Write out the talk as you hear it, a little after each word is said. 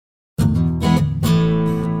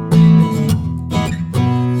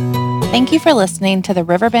Thank you for listening to the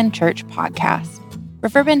Riverbend Church podcast.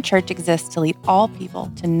 Riverbend Church exists to lead all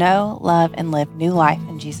people to know, love, and live new life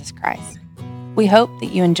in Jesus Christ. We hope that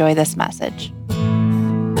you enjoy this message.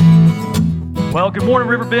 Well, good morning,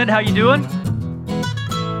 Riverbend. How you doing?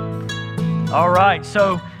 All right.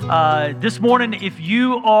 So this morning, if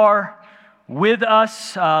you are with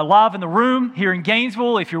us live in the room here in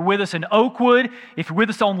Gainesville, if you're with us in Oakwood, if you're with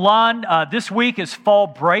us online, this week is fall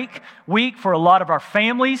break week for a lot of our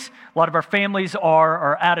families. A lot of our families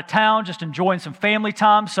are out of town, just enjoying some family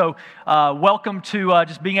time. So welcome to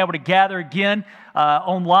just being able to gather again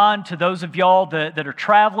online. To those of y'all that are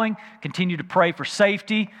traveling, continue to pray for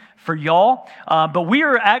safety for y'all. But we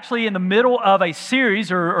are actually in the middle of a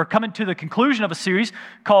series or coming to the conclusion of a series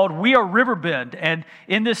called We Are Riverbend. And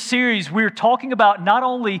in this series, we're talking about not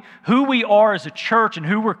only who we are as a church and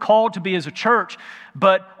who we're called to be as a church,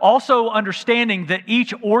 but also understanding that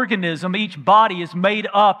each organism, each body is made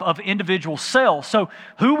up of individual cells. So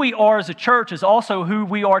who we are as a church is also who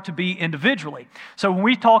we are to be individually. So when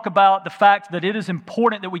we talk about the fact that it is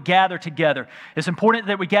important that we gather together, it's important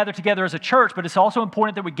that we gather together as a church, but it's also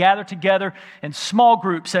important that we gather together in small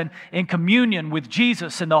groups and in communion with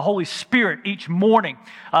Jesus and the Holy Spirit each morning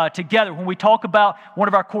together. When we talk about one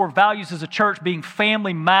of our core values as a church being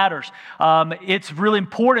family matters, it's really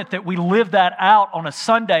important that we live that out on a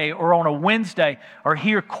Sunday or on a Wednesday or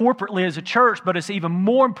here corporately as a church, but it's even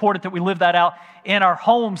more important that we live that out in our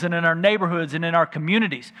homes and in our neighborhoods and in our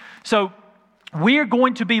communities. So we are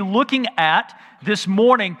going to be looking at this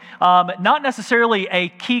morning, not necessarily a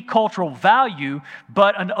key cultural value,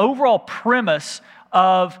 but an overall premise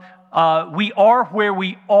of we are where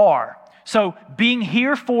we are. So being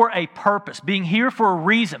here for a purpose, being here for a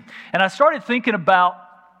reason. And I started thinking about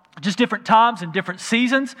just different times and different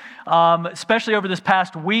seasons, especially over this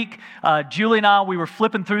past week. Julie and I, we were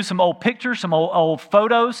flipping through some old pictures, some old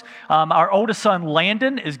photos. Our oldest son,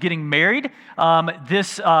 Landon, is getting married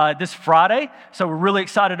this Friday, so we're really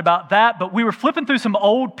excited about that. But we were flipping through some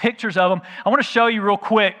old pictures of them. I want to show you real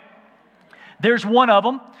quick. There's one of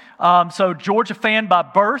them. So Georgia fan by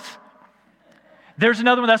birth. There's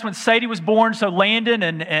another one. That's when Sadie was born. So Landon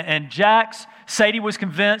and Jax. Sadie was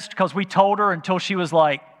convinced because we told her until she was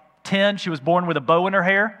like 10, she was born with a bow in her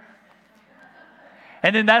hair.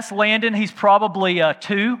 And then that's Landon. He's probably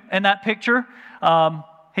 2 in that picture.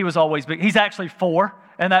 He was always big. He's actually 4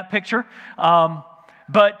 in that picture.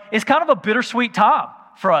 But it's kind of a bittersweet time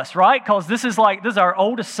for us, right? Because this is our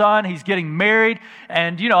oldest son. He's getting married.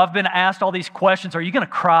 And, I've been asked all these questions. Are you going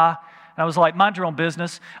to cry? And I was like, mind your own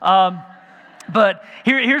business. But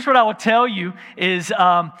here's what I will tell you is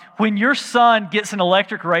when your son gets an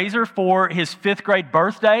electric razor for his 5th grade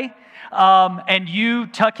birthday, and you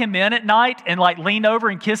tuck him in at night and lean over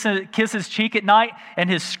and kiss his cheek at night, and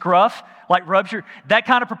his scruff rubs that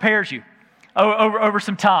kind of prepares you over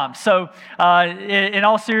some time. So in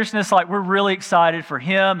all seriousness, we're really excited for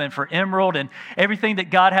him and for Emerald and everything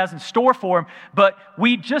that God has in store for him. But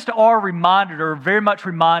we just are reminded, or very much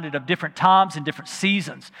reminded, of different times and different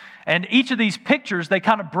seasons. And each of these pictures, they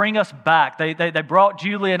kind of bring us back. They brought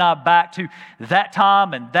Julie and I back to that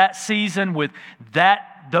time and that season with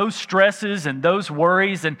those stresses and those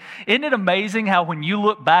worries. And isn't it amazing how when you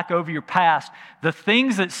look back over your past, the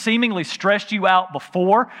things that seemingly stressed you out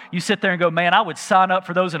before, you sit there and go, man, I would sign up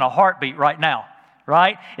for those in a heartbeat right now,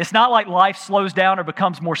 right? It's not like life slows down or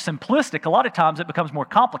becomes more simplistic. A lot of times it becomes more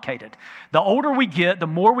complicated. The older we get, the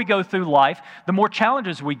more we go through life, the more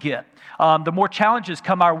challenges we get. The more challenges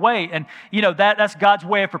come our way. And, that's God's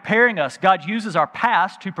way of preparing us. God uses our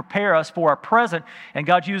past to prepare us for our present, and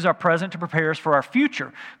God uses our present to prepare us for our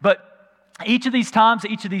future. But each of these times,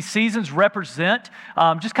 each of these seasons represent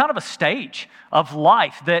just kind of a stage of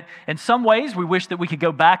life that in some ways we wish that we could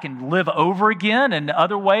go back and live over again. And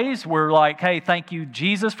other ways we're like, hey, thank you,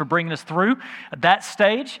 Jesus, for bringing us through that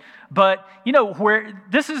stage. But, where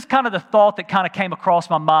this is kind of the thought that kind of came across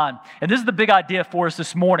my mind. And this is the big idea for us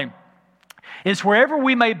this morning. Is wherever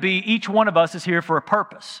we may be, each one of us is here for a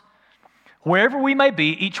purpose. Wherever we may be,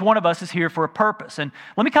 each one of us is here for a purpose. And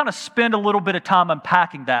let me kind of spend a little bit of time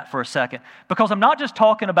unpacking that for a second, because I'm not just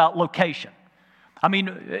talking about location. I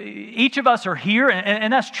mean, each of us are here,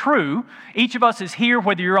 and that's true. Each of us is here,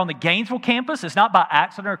 whether you're on the Gainesville campus. It's not by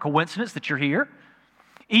accident or coincidence that you're here.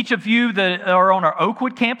 Each of you that are on our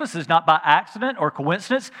Oakwood campus is not by accident or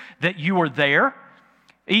coincidence that you are there.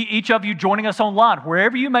 Each of you joining us online,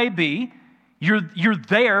 wherever you may be, you're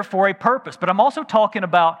there for a purpose. But I'm also talking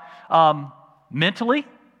about mentally,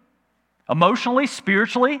 emotionally,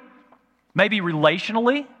 spiritually, maybe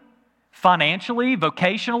relationally, financially,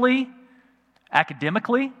 vocationally,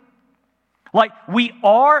 academically. We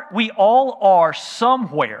all are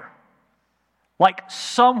somewhere Like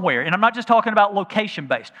somewhere, and I'm not just talking about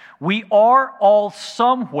location-based. We are all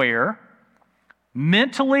somewhere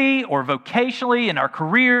mentally or vocationally in our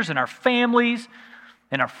careers, in our families,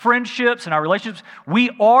 in our friendships, in our relationships. We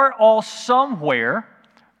are all somewhere,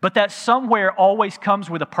 but that somewhere always comes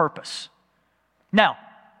with a purpose. Now,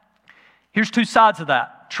 here's two sides of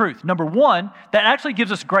that truth. Number one, that actually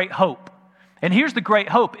gives us great hope. And here's the great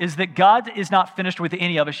hope, is that God is not finished with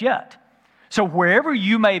any of us yet. So wherever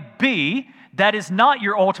you may be, that is not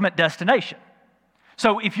your ultimate destination.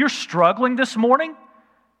 So if you're struggling this morning,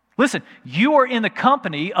 listen, you are in the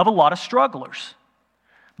company of a lot of strugglers.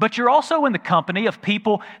 But you're also in the company of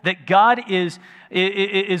people that God is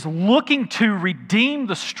looking to redeem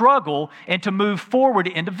the struggle and to move forward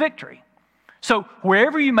into victory. So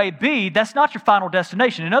wherever you may be, that's not your final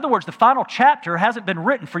destination. In other words, the final chapter hasn't been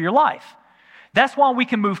written for your life. That's why we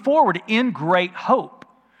can move forward in great hope,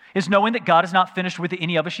 is knowing that God is not finished with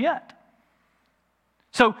any of us yet.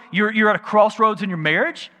 So you're at a crossroads in your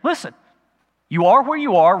marriage. Listen, you are where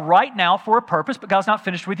you are right now for a purpose, but God's not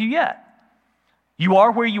finished with you yet. You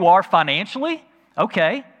are where you are financially,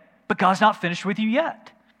 okay, but God's not finished with you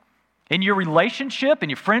yet. In your relationship, in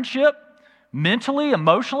your friendship, mentally,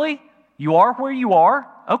 emotionally, you are where you are,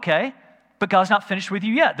 okay, but God's not finished with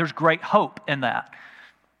you yet. There's great hope in that.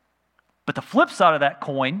 But the flip side of that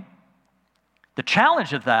coin, the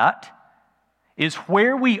challenge of that, is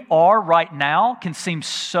where we are right now can seem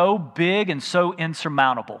so big and so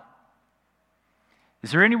insurmountable.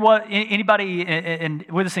 Is there anybody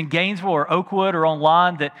with us in Gainesville or Oakwood or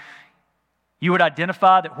online that you would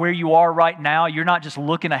identify that where you are right now, you're not just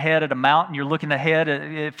looking ahead at a mountain, you're looking ahead,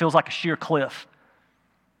 it feels like a sheer cliff.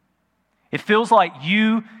 It feels like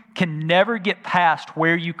you can never get past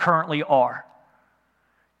where you currently are.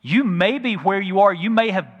 You may be where you are, you may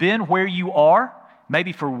have been where you are,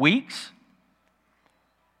 maybe for weeks,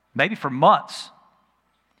 maybe for months,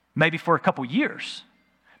 maybe for a couple years,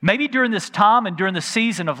 maybe during this time and during the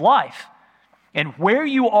season of life. And where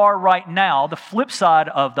you are right now, the flip side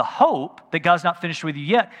of the hope that God's not finished with you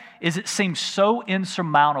yet is it seems so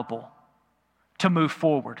insurmountable to move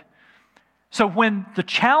forward. So when the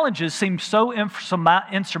challenges seem so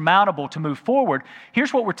insurmountable to move forward,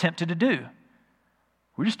 here's what we're tempted to do.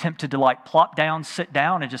 We're just tempted to plop down, sit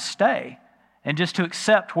down, and just stay, and just to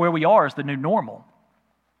accept where we are as the new normal.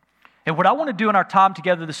 And what I want to do in our time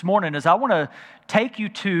together this morning is I want to take you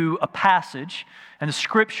to a passage in the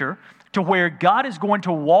Scripture to where God is going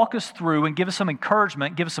to walk us through and give us some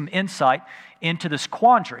encouragement, give us some insight into this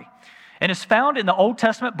quandary. And it's found in the Old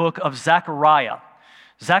Testament book of Zechariah.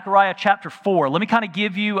 Zechariah chapter 4. Let me kind of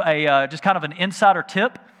give you just kind of an insider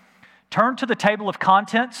tip. Turn to the table of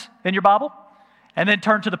contents in your Bible, and then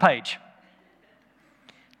turn to the page.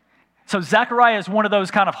 So Zechariah is one of those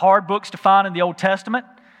kind of hard books to find in the Old Testament.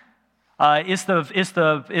 It's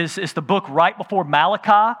the book right before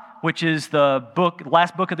Malachi, which is the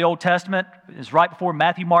last book of the Old Testament. It's right before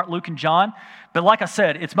Matthew, Mark, Luke, and John. But like I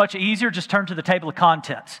said, it's much easier. Just turn to the table of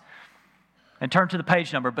contents and turn to the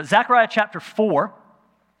page number. But Zechariah chapter 4,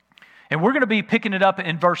 and we're going to be picking it up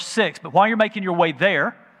in verse 6. But while you're making your way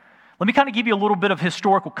there, let me kind of give you a little bit of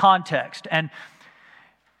historical context. And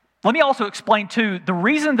let me also explain, too, the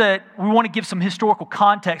reason that we want to give some historical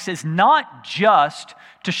context is not just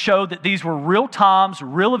to show that these were real times,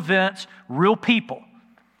 real events, real people.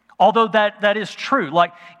 Although that is true.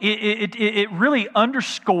 Like, it really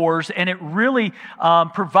underscores and it really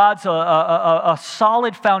provides a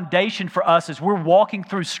solid foundation for us as we're walking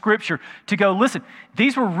through Scripture to go, listen,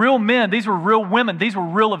 these were real men, these were real women, these were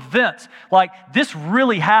real events. Like, this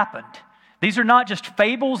really happened. These are not just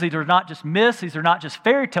fables, these are not just myths, these are not just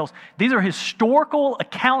fairy tales. These are historical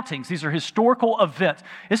accountings, these are historical events.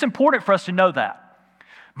 It's important for us to know that.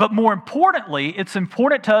 But more importantly, it's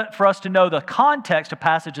important for us to know the context of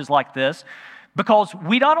passages like this because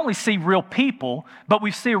we not only see real people, but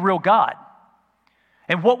we see a real God.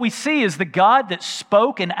 And what we see is the God that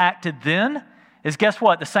spoke and acted then is, guess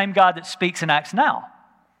what? The same God that speaks and acts now.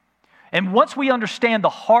 And once we understand the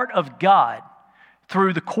heart of God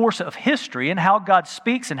through the course of history and how God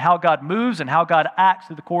speaks and how God moves and how God acts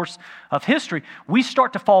through the course of history, we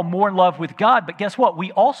start to fall more in love with God. But guess what? We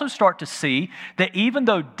also start to see that even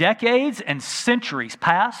though decades and centuries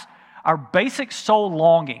pass, our basic soul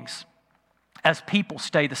longings as people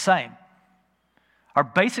stay the same. Our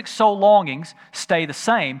basic soul longings stay the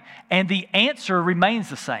same, and the answer remains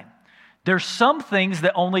the same. There's some things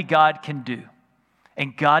that only God can do,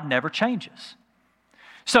 and God never changes.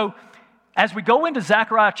 So, as we go into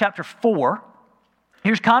Zechariah chapter 4,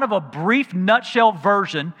 here's kind of a brief nutshell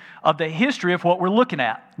version of the history of what we're looking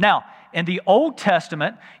at. Now, in the Old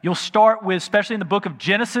Testament, you'll start with, especially in the book of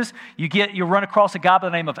Genesis, you'll run across a guy by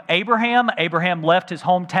the name of Abraham. Abraham left his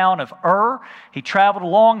hometown of Ur. He traveled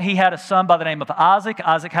along. He had a son by the name of Isaac.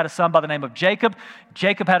 Isaac had a son by the name of Jacob.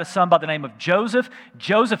 Jacob had a son by the name of Joseph.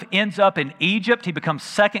 Joseph ends up in Egypt. He becomes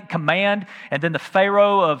second command. And then the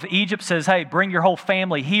Pharaoh of Egypt says, hey, bring your whole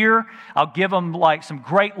family here. I'll give them like some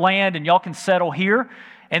great land and y'all can settle here.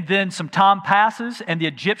 And then some time passes and the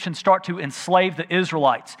Egyptians start to enslave the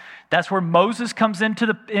Israelites. That's where Moses comes into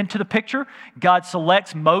the picture. God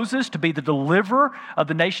selects Moses to be the deliverer of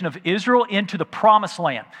the nation of Israel into the promised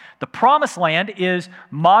land. The promised land is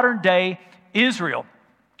modern day Israel.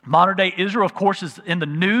 Modern day Israel, of course, is in the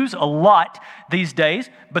news a lot these days.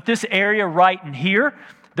 But this area right in here,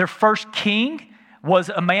 their first king was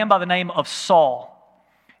a man by the name of Saul.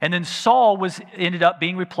 And then Saul ended up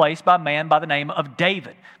being replaced by a man by the name of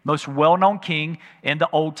David, most well-known king in the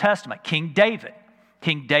Old Testament, King David.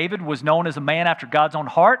 King David was known as a man after God's own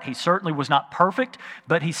heart. He certainly was not perfect,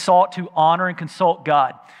 but he sought to honor and consult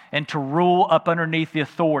God and to rule up underneath the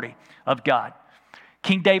authority of God.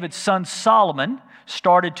 King David's son Solomon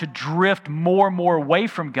started to drift more and more away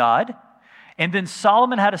from God, and then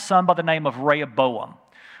Solomon had a son by the name of Rehoboam.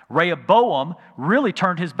 Rehoboam really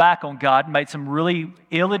turned his back on God and made some really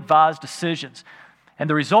ill-advised decisions. And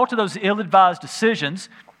the result of those ill-advised decisions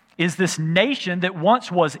is this nation that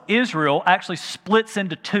once was Israel actually splits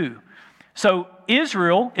into two. So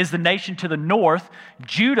Israel is the nation to the north,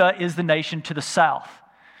 Judah is the nation to the south.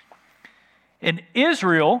 In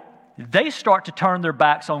Israel, they start to turn their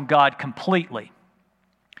backs on God completely.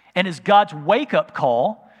 And as God's wake-up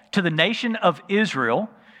call to the nation of Israel,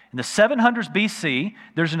 in the 700s BC,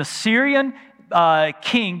 there's an Assyrian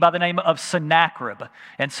king by the name of Sennacherib.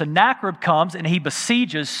 And Sennacherib comes and he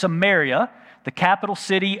besieges Samaria, the capital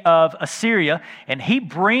city of Assyria, and he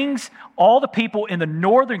brings all the people in the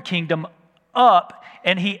northern kingdom up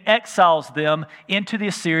and he exiles them into the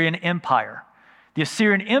Assyrian Empire. The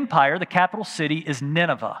Assyrian Empire, the capital city, is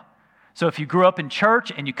Nineveh. So if you grew up in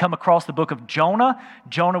church and you come across the book of Jonah,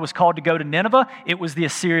 Jonah was called to go to Nineveh. It was the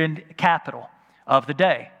Assyrian capital of the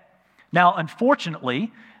day. Now,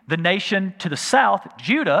 unfortunately, the nation to the south,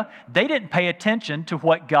 Judah, they didn't pay attention to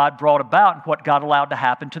what God brought about and what God allowed to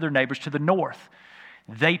happen to their neighbors to the north.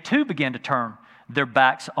 They too began to turn their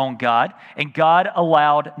backs on God, and God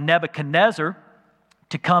allowed Nebuchadnezzar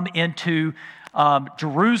to come into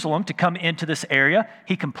Jerusalem, to come into this area.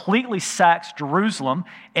 He completely sacks Jerusalem,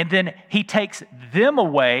 and then he takes them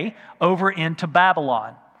away over into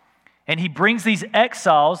Babylon. And he brings these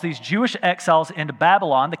exiles, these Jewish exiles, into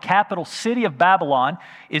Babylon. The capital city of Babylon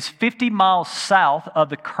is 50 miles south of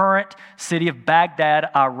the current city of Baghdad,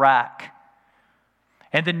 Iraq.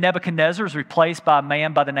 And then Nebuchadnezzar is replaced by a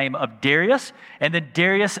man by the name of Darius. And then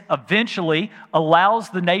Darius eventually allows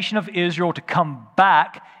the nation of Israel to come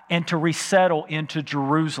back and to resettle into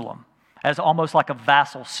Jerusalem as almost like a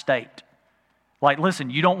vassal state. Like, listen,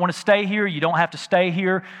 you don't want to stay here. You don't have to stay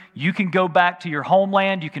here. You can go back to your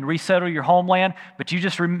homeland. You can resettle your homeland. But you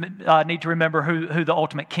just need to remember who the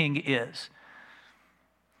ultimate king is.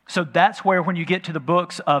 So that's where, when you get to the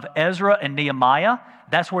books of Ezra and Nehemiah,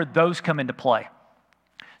 that's where those come into play.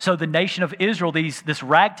 So the nation of Israel, this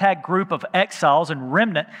ragtag group of exiles and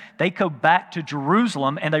remnant, they go back to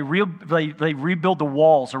Jerusalem and they rebuild the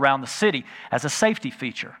walls around the city as a safety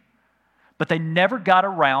feature. But they never got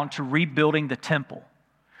around to rebuilding the temple.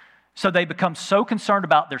 So they become so concerned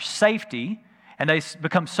about their safety, and they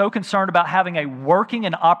become so concerned about having a working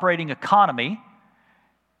and operating economy,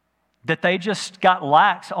 that they just got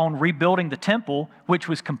lax on rebuilding the temple, which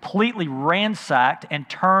was completely ransacked and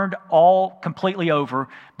turned all completely over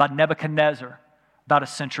by Nebuchadnezzar about a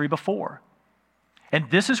century before. And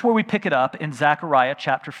this is where we pick it up in Zechariah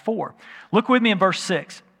chapter 4. Look with me in verse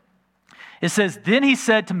 6. It says, "Then he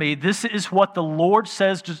said to me, this is what the Lord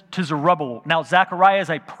says to Zerubbabel." Now, Zechariah is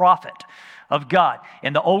a prophet of God.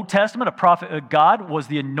 In the Old Testament, a prophet of God was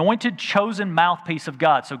the anointed, chosen mouthpiece of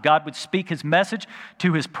God. So God would speak his message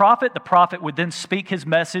to his prophet. The prophet would then speak his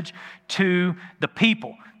message to the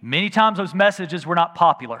people. Many times those messages were not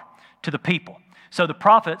popular to the people. So the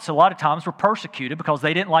prophets, a lot of times, were persecuted because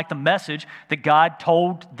they didn't like the message that God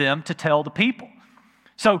told them to tell the people.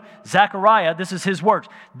 So Zechariah, this is his words.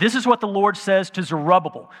 "This is what the Lord says to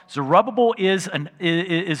Zerubbabel." Zerubbabel is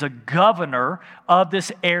a governor of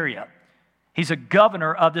this area. He's a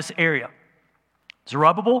governor of this area.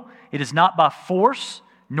 "Zerubbabel, it is not by force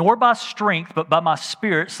nor by strength, but by my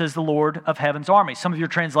spirit, says the Lord of heaven's army." Some of your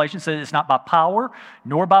translations say it's not by power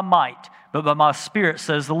nor by might, but by my spirit,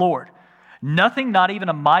 says the Lord. "Nothing, not even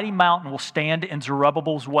a mighty mountain, will stand in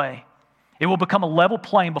Zerubbabel's way. It will become a level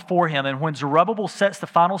plain before him, and when Zerubbabel sets the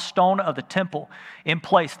final stone of the temple in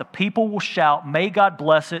place, the people will shout, "May God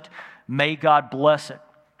bless it, may God bless it."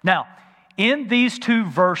 Now, in these two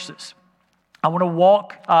verses, I want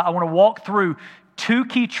to walk through two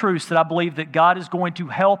key truths that I believe that God is going to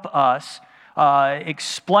help us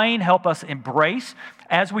explain, help us embrace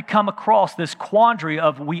as we come across this quandary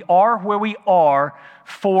of we are where we are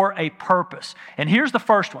for a purpose. And here's the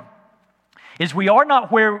first one, is we are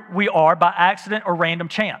not where we are by accident or random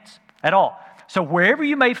chance at all. So wherever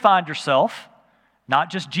you may find yourself,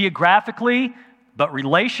 not just geographically, but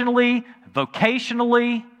relationally,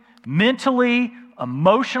 vocationally, mentally,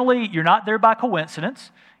 emotionally, you're not there by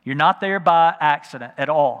coincidence. You're not there by accident at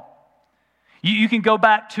all. You can go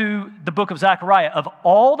back to the book of Zechariah. Of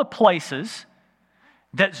all the places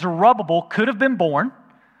that Zerubbabel could have been born,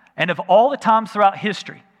 and of all the times throughout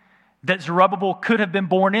history that Zerubbabel could have been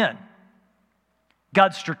born in,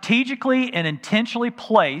 God strategically and intentionally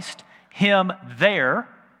placed him there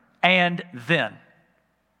and then.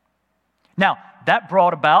 Now, that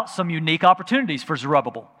brought about some unique opportunities for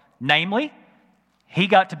Zerubbabel. Namely, he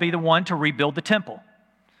got to be the one to rebuild the temple.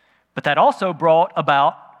 But that also brought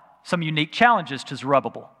about some unique challenges to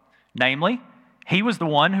Zerubbabel. Namely, he was the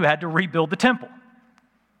one who had to rebuild the temple.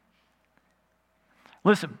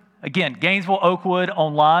 Listen, again, Gainesville, Oakwood,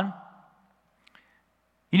 online.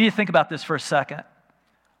 You need to think about this for a second.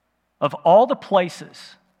 Of all the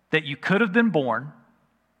places that you could have been born,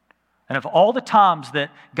 and of all the times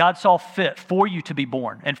that God saw fit for you to be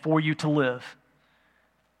born and for you to live,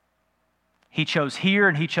 he chose here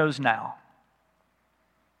and he chose now.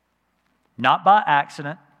 Not by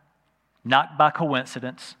accident, not by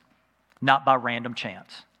coincidence, not by random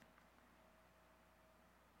chance.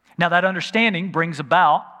 Now that understanding brings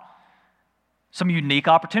about some unique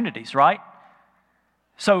opportunities, right?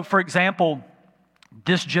 So for example,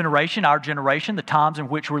 this generation, our generation, the times in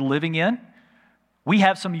which we're living in, we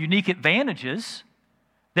have some unique advantages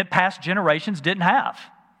that past generations didn't have.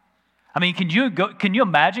 I mean, can you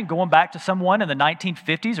imagine going back to someone in the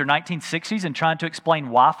 1950s or 1960s and trying to explain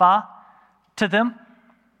Wi-Fi to them?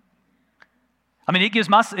 I mean, it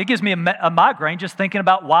gives me a migraine just thinking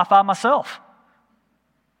about Wi-Fi myself.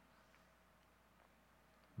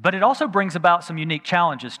 But it also brings about some unique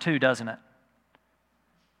challenges too, doesn't it?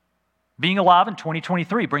 Being alive in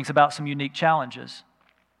 2023 brings about some unique challenges.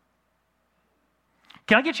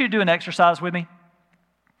 Can I get you to do an exercise with me?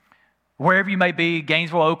 Wherever you may be,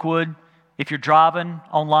 Gainesville, Oakwood, if you're driving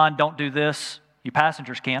online, don't do this. You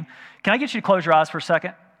passengers can. Can I get you to close your eyes for a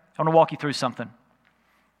second? I want to walk you through something.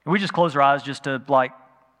 We just close our eyes just to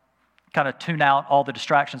kind of tune out all the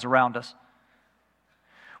distractions around us.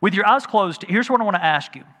 With your eyes closed, here's what I want to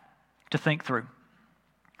ask you to think through.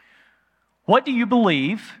 What do you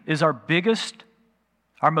believe is our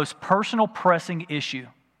most personal pressing issue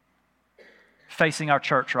facing our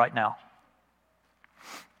church right now?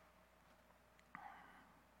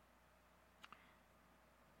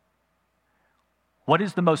 What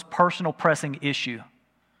is the most personal pressing issue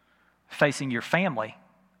facing your family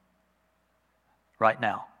right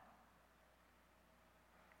now?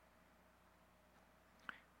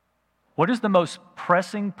 What is the most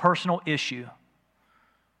pressing personal issue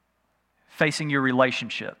facing your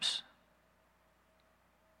relationships,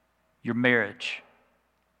 your marriage,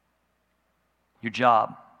 your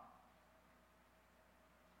job?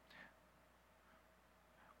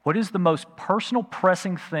 What is the most personal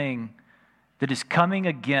pressing thing that is coming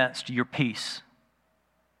against your peace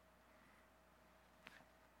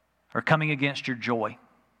or coming against your joy?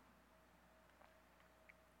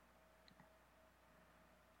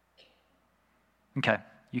 Okay,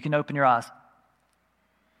 you can open your eyes.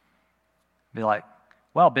 Be like,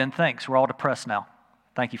 well, Ben, thanks. We're all depressed now.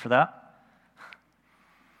 Thank you for that.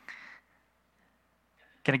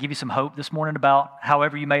 Can I give you some hope this morning about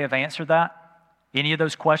however you may have answered that? Any of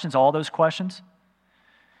those questions, all those questions?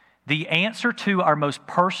 The answer to our most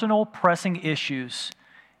personal, pressing issues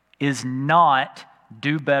is not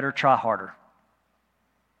do better, try harder.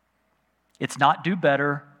 It's not do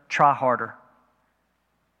better, try harder.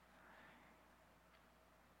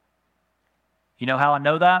 You know how I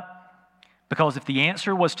know that? Because if the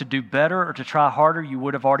answer was to do better or to try harder, you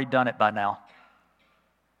would have already done it by now.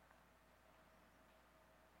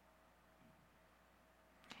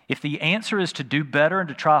 If the answer is to do better and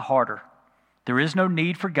to try harder, there is no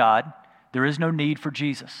need for God, there is no need for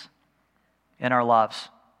Jesus in our lives.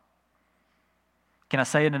 Can I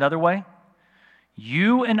say it another way?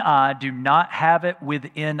 You and I do not have it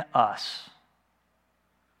within us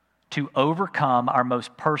to overcome our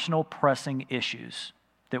most personal, pressing issues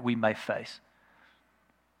that we may face.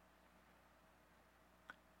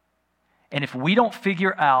 And if we don't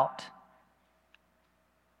figure out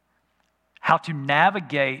how to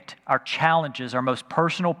navigate our challenges, our most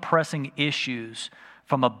personal pressing issues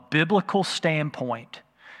from a biblical standpoint,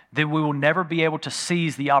 then we will never be able to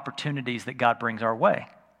seize the opportunities that God brings our way.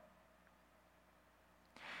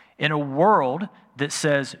 In a world that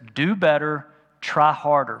says, do better, try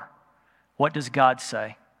harder, what does God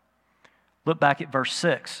say? Look back at verse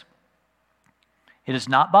 6. It is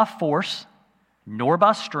not by force, nor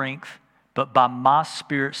by strength, but by my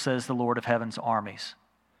Spirit, says the Lord of heaven's armies.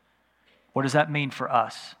 What does that mean for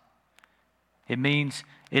us? It means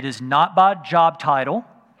it is not by job title,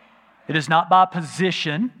 it is not by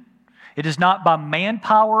position, it is not by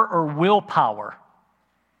manpower or willpower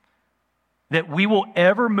that we will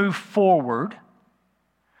ever move forward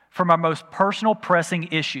from our most personal pressing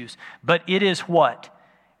issues. But it is what?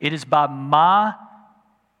 It is by my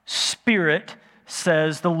Spirit,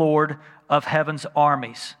 says the Lord of heaven's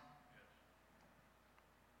armies.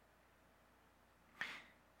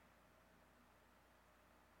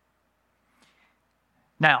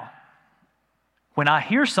 Now, when I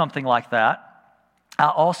hear something like that, I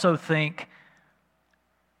also think,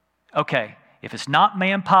 okay, if it's not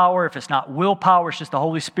manpower, if it's not willpower, it's just the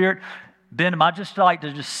Holy Spirit, then am I just like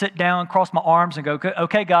to just sit down, cross my arms and go,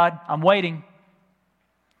 okay, God, I'm waiting?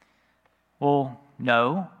 Well,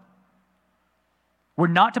 no. We're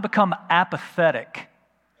not to become apathetic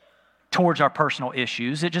towards our personal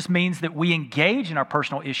issues. It just means that we engage in our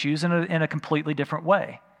personal issues in a completely different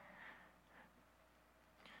way.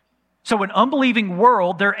 So an unbelieving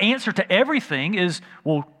world, their answer to everything is,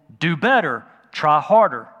 well, do better, try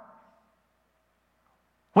harder.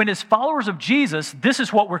 When as followers of Jesus, this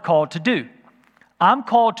is what we're called to do. I'm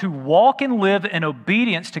called to walk and live in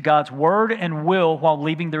obedience to God's word and will while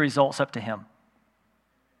leaving the results up to Him.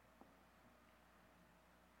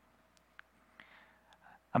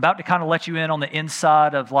 I'm about to kind of let you in on the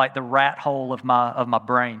inside of like the rat hole of my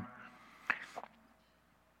brain.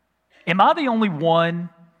 Am I the only one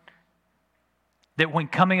that when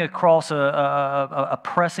coming across a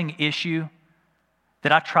pressing issue,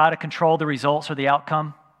 that I try to control the results or the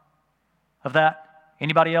outcome of that?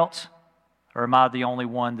 Anybody else? Or am I the only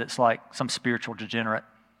one that's like some spiritual degenerate?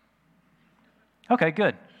 Okay,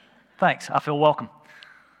 good. Thanks. I feel welcome.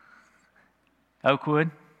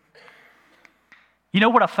 Oakwood. You know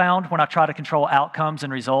what I found when I try to control outcomes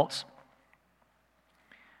and results?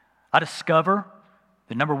 I discover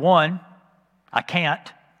that number one, I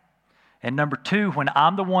can't. And number two, when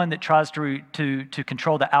I'm the one that tries to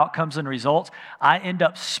control the outcomes and results, I end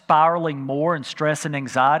up spiraling more in stress and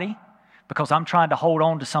anxiety because I'm trying to hold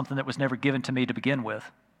on to something that was never given to me to begin with.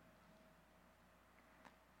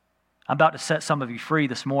 I'm about to set some of you free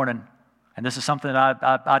this morning, and this is something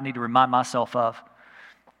that I need to remind myself of.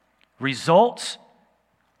 Results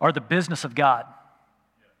are the business of God.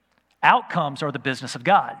 Outcomes are the business of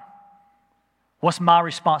God. What's my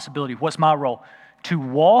responsibility? What's my role? To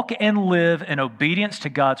walk and live in obedience to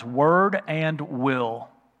God's word and will.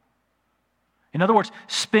 In other words,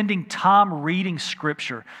 spending time reading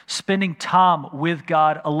Scripture, spending time with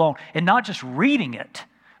God alone, and not just reading it,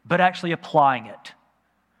 but actually applying it.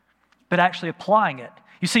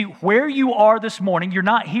 You see, where you are this morning, you're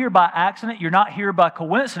not here by accident, you're not here by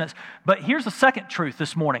coincidence, but here's the second truth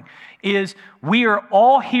this morning, is we are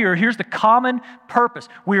all here, here's the common purpose,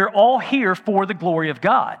 we are all here for the glory of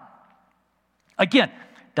God. Again,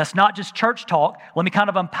 that's not just church talk. Let me kind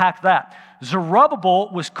of unpack that.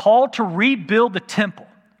 Zerubbabel was called to rebuild the temple,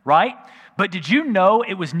 right? But did you know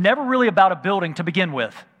it was never really about a building to begin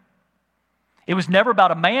with? It was never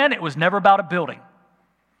about a man. It was never about a building.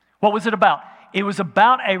 What was it about? It was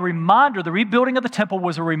about a reminder. The rebuilding of the temple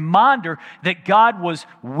was a reminder that God was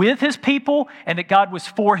with His people and that God was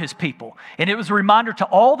for His people. And it was a reminder to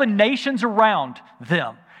all the nations around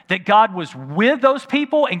them that God was with those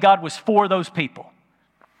people and God was for those people.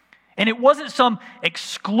 And it wasn't some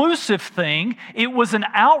exclusive thing. It was an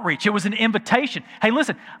outreach. It was an invitation. Hey,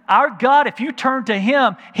 listen, our God, if you turn to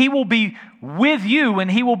Him, He will be with you and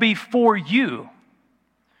He will be for you.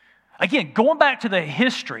 Again, going back to the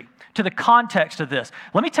history, to the context of this,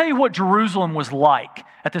 let me tell you what Jerusalem was like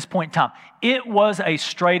at this point in time. It was a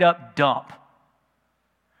straight up dump.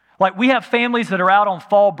 Like we have families that are out on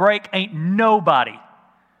fall break, ain't nobody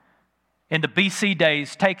in the BC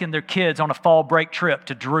days taking their kids on a fall break trip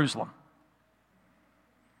to Jerusalem.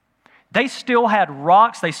 They still had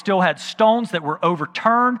rocks, they still had stones that were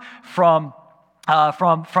overturned from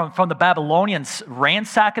the Babylonians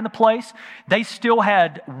ransacking the place. They still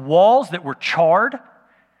had walls that were charred.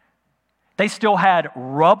 They still had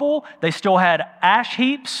rubble. They still had ash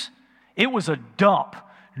heaps. It was a dump.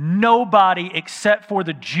 nobody except for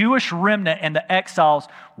the Jewish remnant and the exiles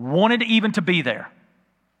wanted even to be there.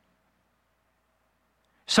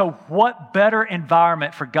 So what better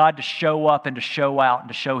environment for God to show up and to show out and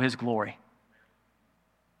to show His glory?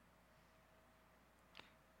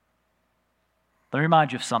 Let me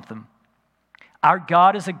remind you of something. Our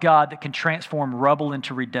God is a God that can transform rubble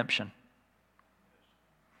into redemption.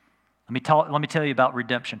 Let me tell you about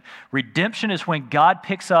redemption. Redemption is when God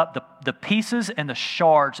picks up the pieces and the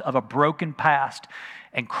shards of a broken past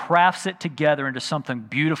and crafts it together into something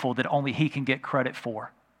beautiful that only He can get credit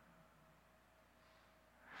for.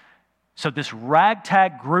 So this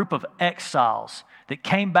ragtag group of exiles that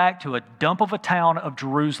came back to a dump of a town of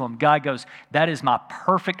Jerusalem, God goes, that is my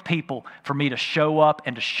perfect people for me to show up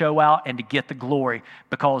and to show out and to get the glory,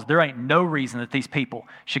 because there ain't no reason that these people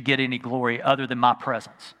should get any glory other than my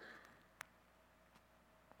presence.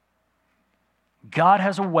 God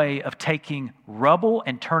has a way of taking rubble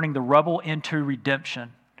and turning the rubble into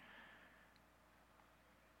redemption.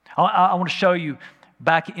 I want to show you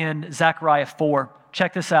back in Zechariah 4.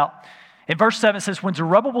 Check this out. In verse 7 it says, when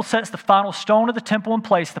Zerubbabel sets the final stone of the temple in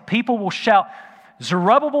place, the people will shout,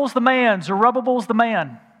 Zerubbabel's the man, Zerubbabel's the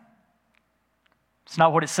man. It's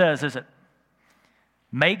not what it says, is it?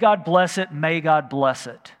 May God bless it, may God bless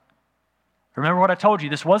it. Remember what I told you,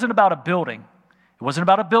 this wasn't about a building. It wasn't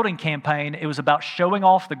about a building campaign. It was about showing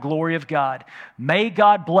off the glory of God. May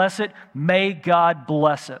God bless it. May God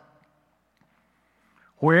bless it.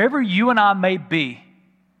 Wherever you and I may be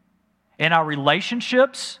in our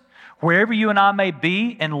relationships, wherever you and I may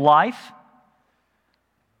be in life,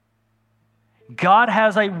 God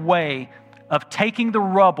has a way of taking the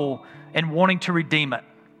rubble and wanting to redeem it.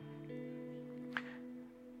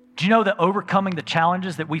 Do you know that overcoming the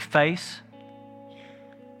challenges that we face,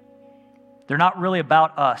 they're not really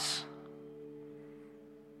about us.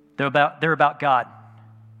 They're about God.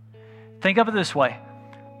 Think of it this way.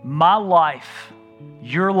 My life,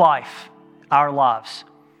 your life, our lives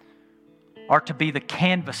are to be the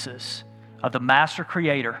canvases of the Master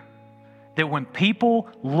Creator, that when people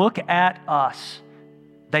look at us,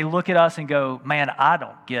 they look at us and go, man, I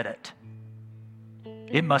don't get it.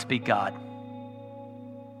 It must be God.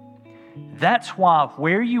 That's why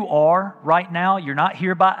where you are right now, you're not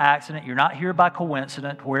here by accident, you're not here by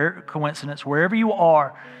coincidence, wherever you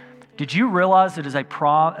are, did you realize it is a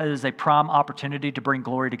prime opportunity to bring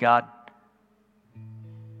glory to God?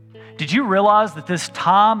 Did you realize that this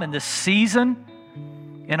time and this season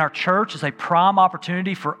in our church is a prime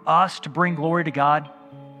opportunity for us to bring glory to God?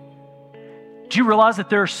 Do you realize that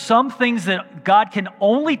there are some things that God can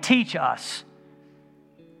only teach us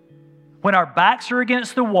when our backs are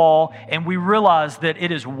against the wall and we realize that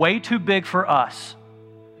it is way too big for us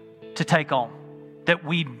to take on, that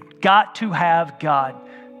we've got to have God?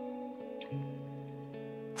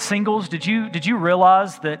 Singles, did you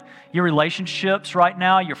realize that your relationships right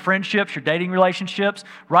now, your friendships, your dating relationships,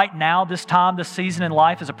 right now, this time, this season in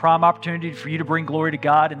life is a prime opportunity for you to bring glory to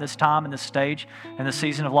God in this time, in this stage, in this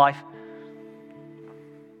season of life?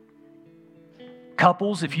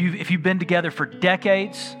 Couples, if you've been together for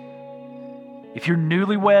decades, if you're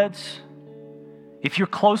newlyweds, if you're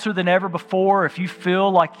closer than ever before, if you feel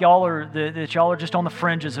like y'all are just on the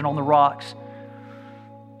fringes and on the rocks,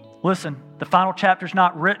 listen, the final chapter's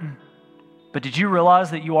not written, but did you realize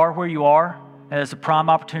that you are where you are as a prime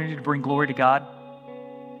opportunity to bring glory to God?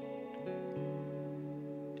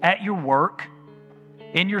 At your work,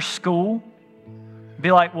 in your school,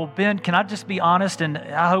 be like, well, Ben, can I just be honest? And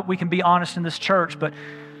I hope we can be honest in this church, but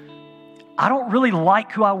I don't really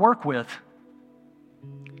like who I work with.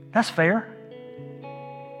 That's fair.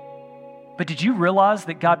 But did you realize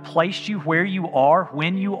that God placed you where you are,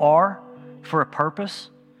 when you are, for a purpose?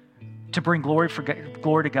 To bring glory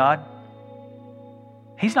to God?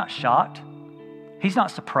 He's not shocked. He's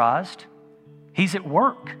not surprised. He's at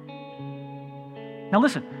work. Now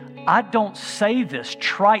listen, I don't say this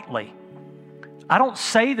tritely. I don't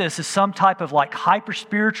say this as some type of like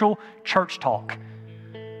hyper-spiritual church talk.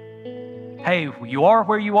 Hey, you are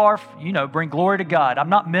where you are, bring glory to God. I'm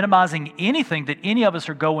not minimizing anything that any of us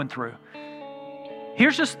are going through.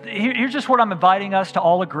 Here's just what I'm inviting us to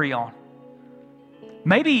all agree on.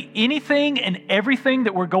 Maybe anything and everything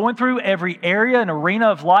that we're going through, every area and arena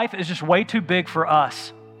of life is just way too big for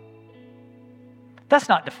us. That's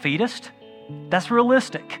not defeatist. That's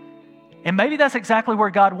realistic. And maybe that's exactly where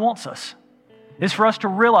God wants us, is for us to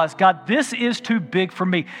realize, God, this is too big for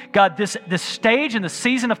me. God, this stage in the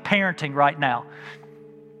season of parenting right now,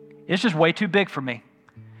 it's just way too big for me.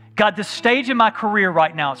 God, this stage in my career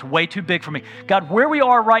right now, it's way too big for me. God, where we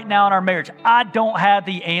are right now in our marriage, I don't have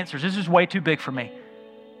the answers. This is way too big for me.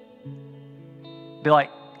 Be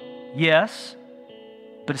like, Yes,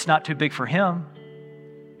 but it's not too big for him.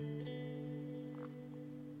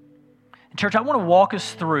 And church, I want to walk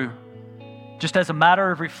us through, just as a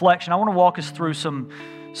matter of reflection, I want to walk us through some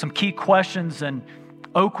key questions. And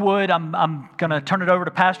Oakwood, I'm going to turn it over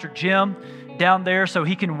to Pastor Jim down there so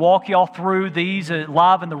he can walk y'all through these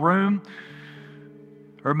live in the room.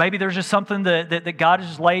 Or maybe there's just something that God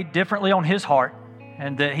has laid differently on his heart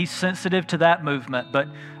and that he's sensitive to that movement. But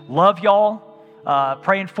love y'all,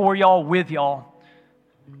 praying for y'all, with y'all.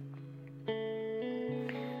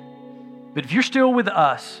 But if you're still with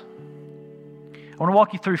us, I want to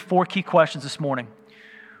walk you through 4 key questions this morning.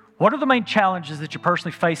 What are the main challenges that you're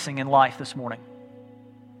personally facing in life this morning?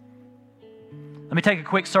 Let me take a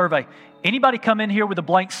quick survey. Anybody come in here with a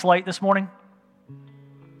blank slate this morning?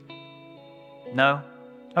 No?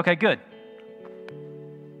 Okay, good.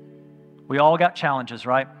 We all got challenges,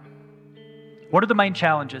 right? What are the main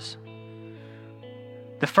challenges?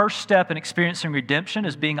 The first step in experiencing redemption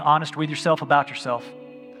is being honest with yourself about yourself.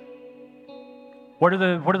 What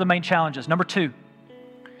are the main challenges? Number 2,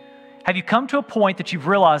 have you come to a point that you've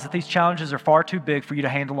realized that these challenges are far too big for you to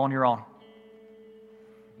handle on your own?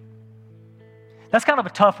 That's kind of a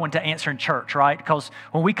tough one to answer in church, right? Because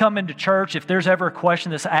when we come into church, if there's ever a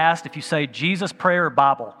question that's asked, if you say Jesus, prayer, or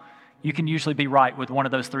Bible, you can usually be right with one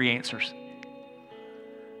of those 3 answers.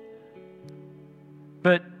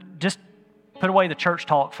 But just put away the church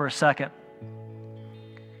talk for a second.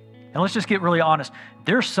 And let's just get really honest.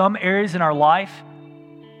 There's some areas in our life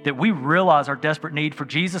that we realize our desperate need for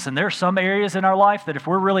Jesus, and there are some areas in our life that if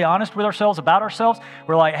we're really honest with ourselves about ourselves,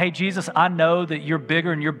 we're like, hey, Jesus, I know that you're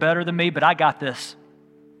bigger and you're better than me, but I got this.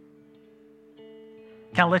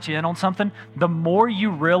 Can I let you in on something? The more you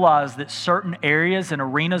realize that certain areas and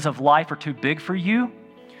arenas of life are too big for you,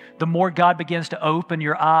 the more God begins to open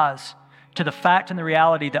your eyes to the fact and the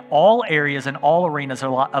reality that all areas and all arenas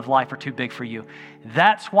of life are too big for you.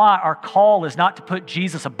 That's why our call is not to put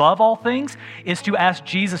Jesus above all things, it's to ask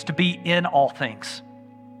Jesus to be in all things.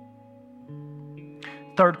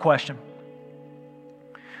 Third question.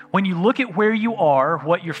 When you look at where you are,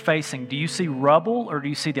 what you're facing, do you see rubble or do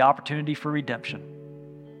you see the opportunity for redemption?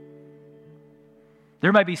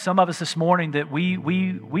 There may be some of us this morning that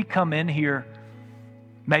we come in here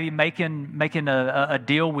maybe making a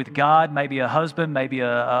deal with God, maybe a husband, maybe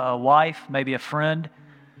a wife, maybe a friend,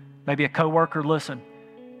 maybe a coworker. Listen,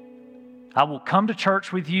 I will come to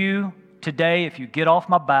church with you today if you get off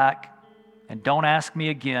my back and don't ask me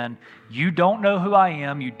again. You don't know who I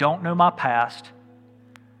am. You don't know my past.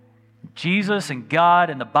 Jesus and God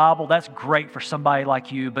and the Bible, that's great for somebody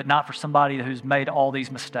like you, but not for somebody who's made all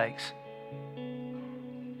these mistakes.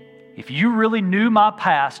 If you really knew my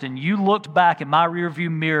past and you looked back in my rearview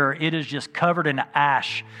mirror, it is just covered in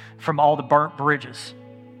ash from all the burnt bridges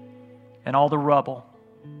and all the rubble.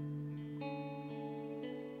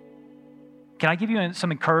 Can I give you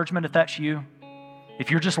some encouragement if that's you? If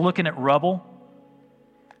you're just looking at rubble,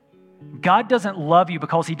 God doesn't love you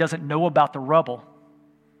because he doesn't know about the rubble.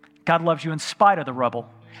 God loves you in spite of the rubble.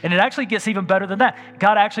 And it actually gets even better than that.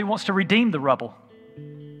 God actually wants to redeem the rubble.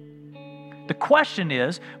 The question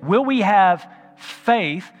is, will we have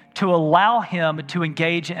faith to allow him to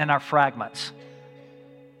engage in our fragments?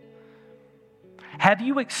 Have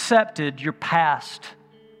you accepted your past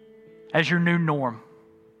as your new norm?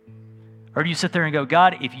 Or do you sit there and go,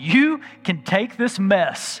 God, if you can take this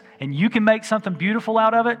mess and you can make something beautiful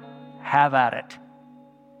out of it, have at it.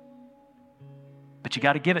 But you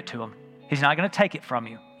got to give it to him. He's not going to take it from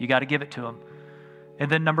you. You got to give it to him.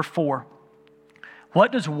 And then number 4,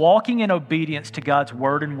 what does walking in obedience to God's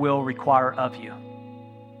word and will require of you?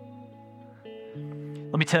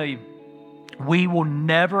 Let me tell you, we will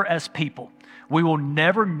never, as people, we will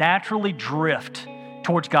never naturally drift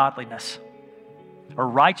towards godliness or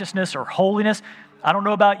righteousness or holiness. I don't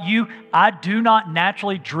know about you, I do not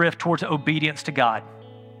naturally drift towards obedience to God.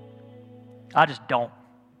 I just don't.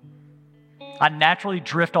 I naturally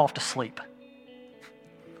drift off to sleep.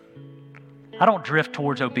 I don't drift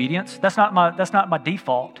towards obedience. That's not my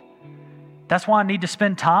default. That's why I need to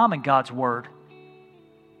spend time in God's word.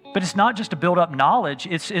 But it's not just to build up knowledge,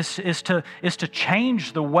 it's to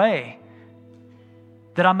change the way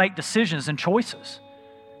that I make decisions and choices.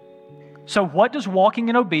 So what does walking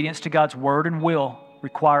in obedience to God's word and will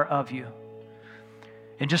require of you?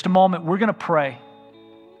 In just a moment, we're going to pray.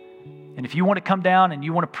 And if you want to come down and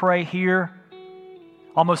you want to pray here,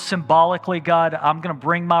 almost symbolically, God, I'm going to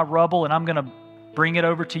bring my rubble and I'm going to bring it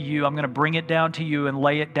over to you. I'm going to bring it down to you and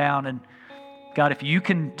lay it down. And God, if you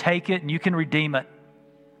can take it and you can redeem it,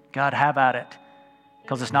 God, have at it.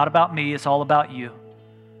 Because it's not about me, it's all about you.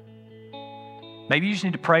 Maybe you just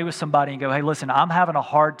need to pray with somebody and go, hey, listen, I'm having a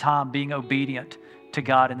hard time being obedient to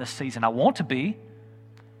God in this season. I want to be.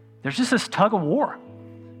 There's just this tug of war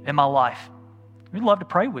in my life. We'd love to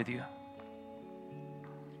pray with you.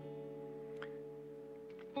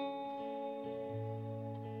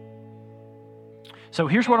 So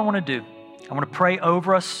here's what I want to do. I want to pray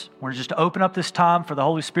over us. I want to just open up this time for the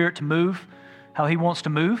Holy Spirit to move how He wants to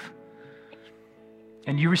move.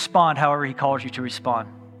 And you respond however He calls you to respond.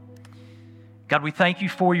 God, we thank you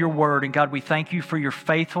for your word. And God, we thank you for your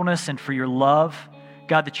faithfulness and for your love.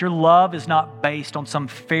 God, that your love is not based on some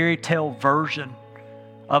fairy tale version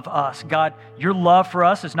of us. God, your love for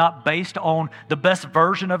us is not based on the best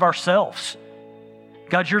version of ourselves.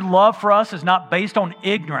 God, your love for us is not based on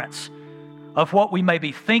ignorance of what we may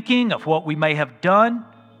be thinking, of what we may have done.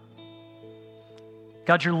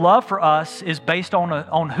 God, your love for us is based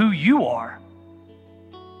on who you are.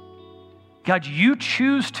 God, you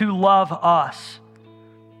choose to love us.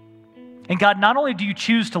 And God, not only do you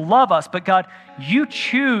choose to love us, but God, you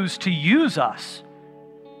choose to use us.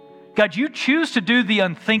 God, you choose to do the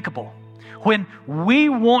unthinkable. When we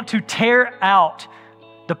want to tear out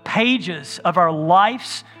the pages of our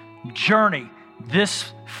life's journey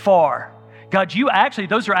this far, God,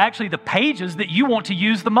 those are actually the pages that you want to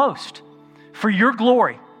use the most for your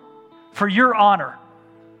glory, for your honor.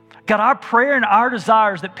 God, our prayer and our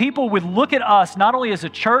desire is that people would look at us not only as a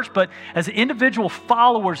church, but as individual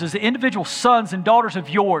followers, as individual sons and daughters of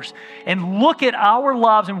yours, and look at our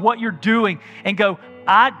lives and what you're doing and go,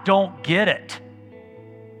 I don't get it.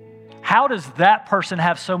 How does that person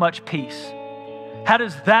have so much peace? How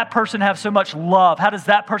does that person have so much love? How does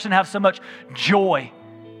that person have so much joy?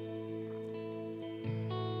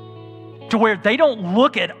 To where they don't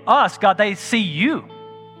look at us, God, they see you.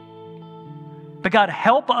 But God,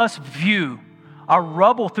 help us view our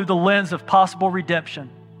rubble through the lens of possible redemption.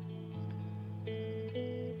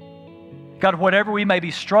 God, whatever we may be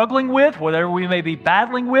struggling with, whatever we may be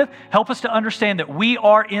battling with, help us to understand that we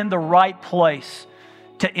are in the right place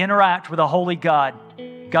to interact with a holy God.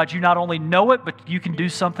 God, you not only know it, but you can do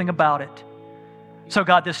something about it. So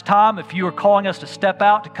God, this time, if you are calling us to step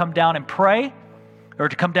out, to come down and pray, or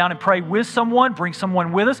to come down and pray with someone, bring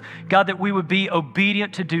someone with us, God, that we would be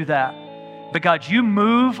obedient to do that. But God, you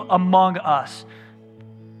move among us,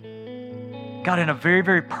 God, in a very,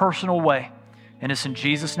 very personal way. And it's in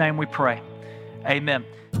Jesus' name we pray. Amen.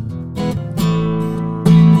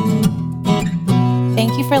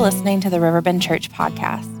 Thank you for listening to the Riverbend Church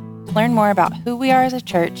podcast. To learn more about who we are as a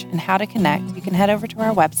church and how to connect, you can head over to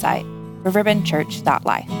our website,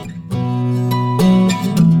 riverbendchurch.life.